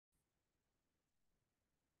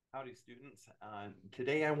Howdy, students.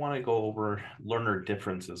 Today I want to go over learner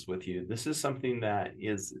differences with you. This is something that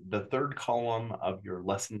is the third column of your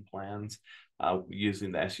lesson plans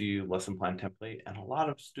using the SUU lesson plan template. And a lot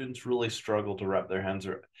of students really struggle to wrap their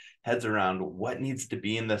heads around what needs to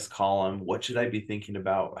be in this column, what should I be thinking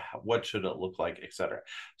about, what should it look like, etc.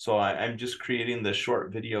 So I'm just creating this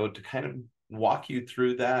short video to kind of walk you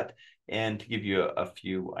through that and to give you a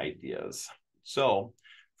few ideas. So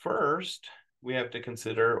first, we have to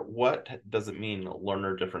consider what does it mean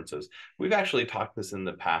learner differences. We've actually talked this in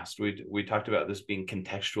the past. We talked about this being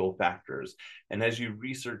contextual factors. And as you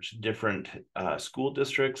research different school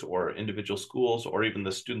districts or individual schools, or even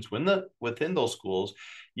the students within those schools,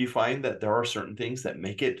 you find that there are certain things that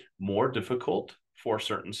make it more difficult for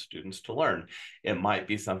certain students to learn. It might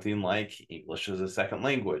be something like English as a second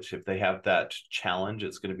language. If they have that challenge,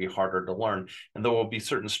 it's going to be harder to learn. And there will be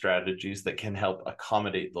certain strategies that can help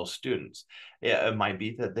accommodate those students. It might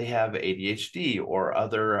be that they have ADHD or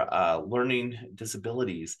other learning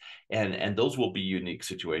disabilities, and those will be unique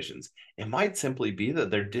situations. It might simply be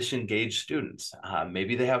that they're disengaged students.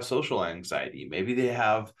 Maybe they have social anxiety. Maybe they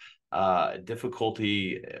have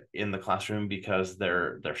difficulty in the classroom because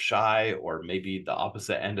they're shy, or maybe the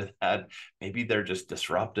opposite end of that, maybe they're just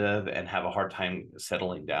disruptive and have a hard time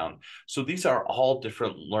settling down. So these are all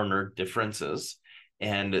different learner differences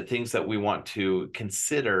and things that we want to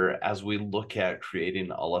consider as we look at creating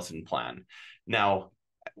a lesson plan. Now,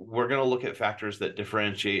 we're going to look at factors that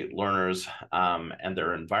differentiate learners and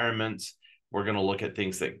their environments. We're going to look at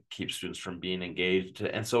things that keep students from being engaged.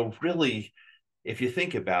 And so really, if you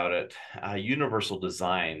think about it, universal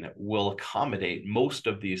design will accommodate most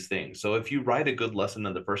of these things. So if you write a good lesson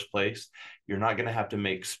in the first place, you're not going to have to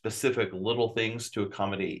make specific little things to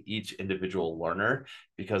accommodate each individual learner,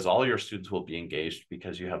 because all your students will be engaged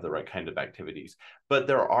because you have the right kind of activities. But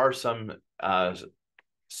there are some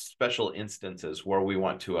special instances where we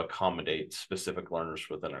want to accommodate specific learners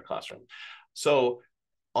within our classroom. So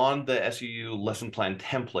on the SUU lesson plan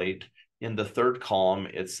template, in the third column,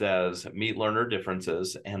 it says meet learner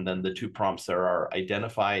differences. And then the two prompts there are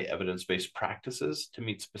identify evidence-based practices to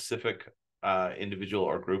meet specific individual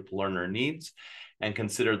or group learner needs, and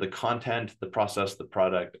consider the content, the process, the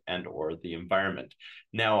product, and or the environment.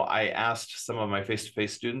 Now, I asked some of my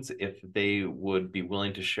face-to-face students if they would be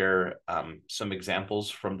willing to share some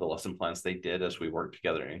examples from the lesson plans they did as we worked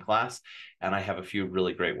together in class. And I have a few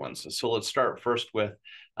really great ones. So let's start first with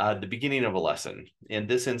the beginning of a lesson. In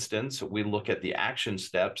this instance, we look at the action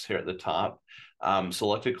steps here at the top,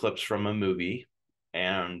 selected clips from a movie,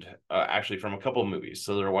 and actually from a couple of movies.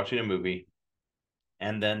 So they're watching a movie.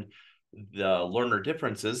 And then the learner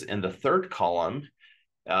differences in the third column,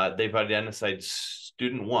 they've identified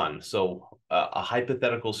student one. So a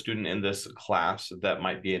hypothetical student in this class that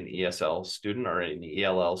might be an ESL student or an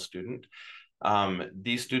ELL student.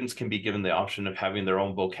 These students can be given the option of having their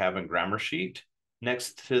own vocab and grammar sheet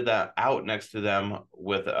next to them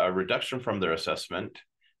with a reduction from their assessment.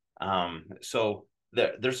 So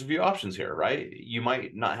there's a few options here, right? You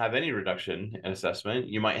might not have any reduction in assessment.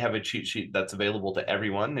 You might have a cheat sheet that's available to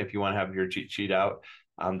everyone if you want to have your cheat sheet out.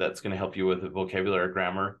 That's going to help you with the vocabulary or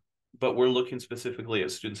grammar. But we're looking specifically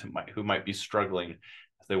at students who might be struggling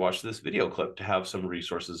as they watch this video clip to have some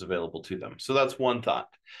resources available to them. So that's one thought.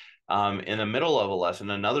 In the middle of a lesson,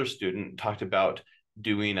 another student talked about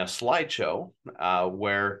doing a slideshow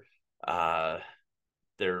where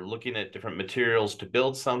they're looking at different materials to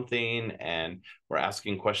build something, and we're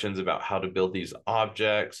asking questions about how to build these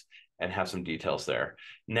objects and have some details there.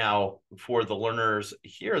 Now, for the learners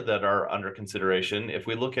here that are under consideration, if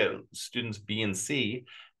we look at students B and C,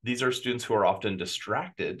 these are students who are often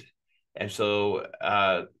distracted. And so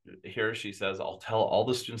here she says, I'll tell all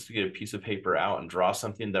the students to get a piece of paper out and draw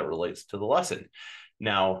something that relates to the lesson.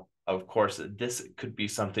 Now, of course, this could be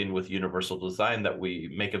something with universal design that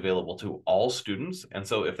we make available to all students. And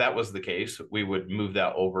so if that was the case, we would move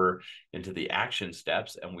that over into the action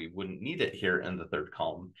steps and we wouldn't need it here in the third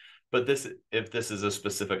column. But if this is a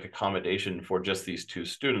specific accommodation for just these two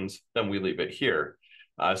students, then we leave it here.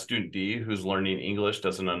 Student D, who's learning English,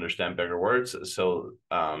 doesn't understand bigger words. So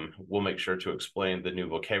we'll make sure to explain the new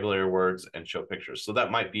vocabulary words and show pictures. So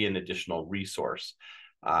that might be an additional resource.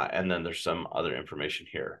 And then there's some other information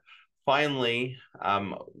here. Finally,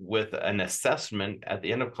 with an assessment at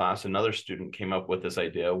the end of class, another student came up with this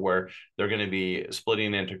idea where they're going to be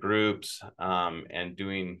splitting into groups and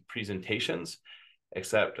doing presentations,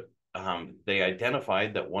 except they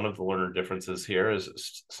identified that one of the learner differences here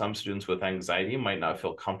is some students with anxiety might not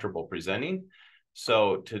feel comfortable presenting.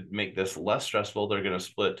 So to make this less stressful, they're going to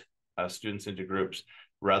split students into groups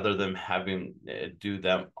rather than having do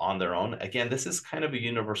them on their own. Again, this is kind of a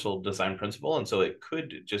universal design principle, and so it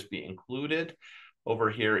could just be included over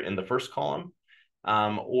here in the first column.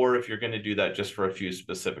 Or if you're going to do that just for a few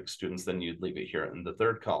specific students, then you'd leave it here in the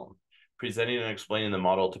third column. Presenting and explaining the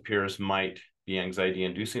model to peers might be anxiety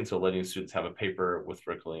inducing, so letting students have a paper with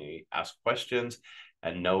frequently asked questions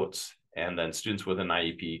and notes, and then students with an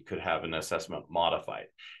IEP could have an assessment modified.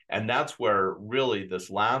 And that's where really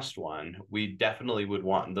this last one, we definitely would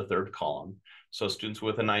want in the third column. So students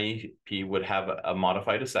with an IEP would have a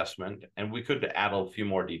modified assessment, and we could add a few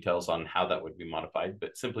more details on how that would be modified,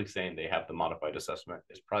 but simply saying they have the modified assessment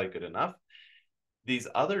is probably good enough. These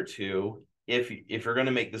other two, if you're going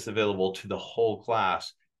to make this available to the whole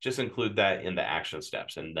class, just include that in the action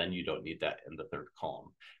steps, and then you don't need that in the third column.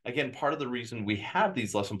 Again, part of the reason we have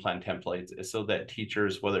these lesson plan templates is so that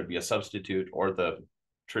teachers, whether it be a substitute or the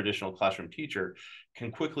traditional classroom teacher, can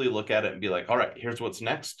quickly look at it and be like, all right, here's what's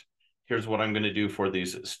next. Here's what I'm going to do for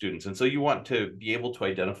these students. And so you want to be able to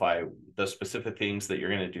identify the specific things that you're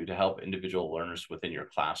going to do to help individual learners within your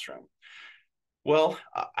classroom. Well,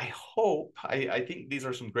 I think these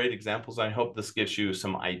are some great examples. I hope this gives you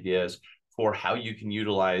some ideas for how you can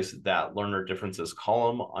utilize that learner differences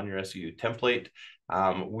column on your SUU template.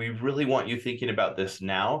 We really want you thinking about this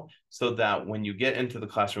now so that when you get into the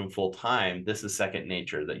classroom full time, this is second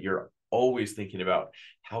nature, that you're always thinking about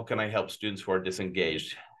how can I help students who are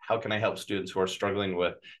disengaged? How can I help students who are struggling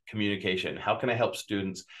with communication? How can I help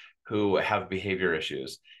students who have behavior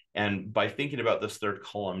issues? And by thinking about this third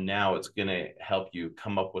column now, it's going to help you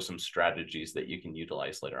come up with some strategies that you can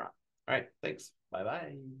utilize later on. All right, thanks.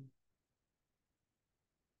 Bye-bye.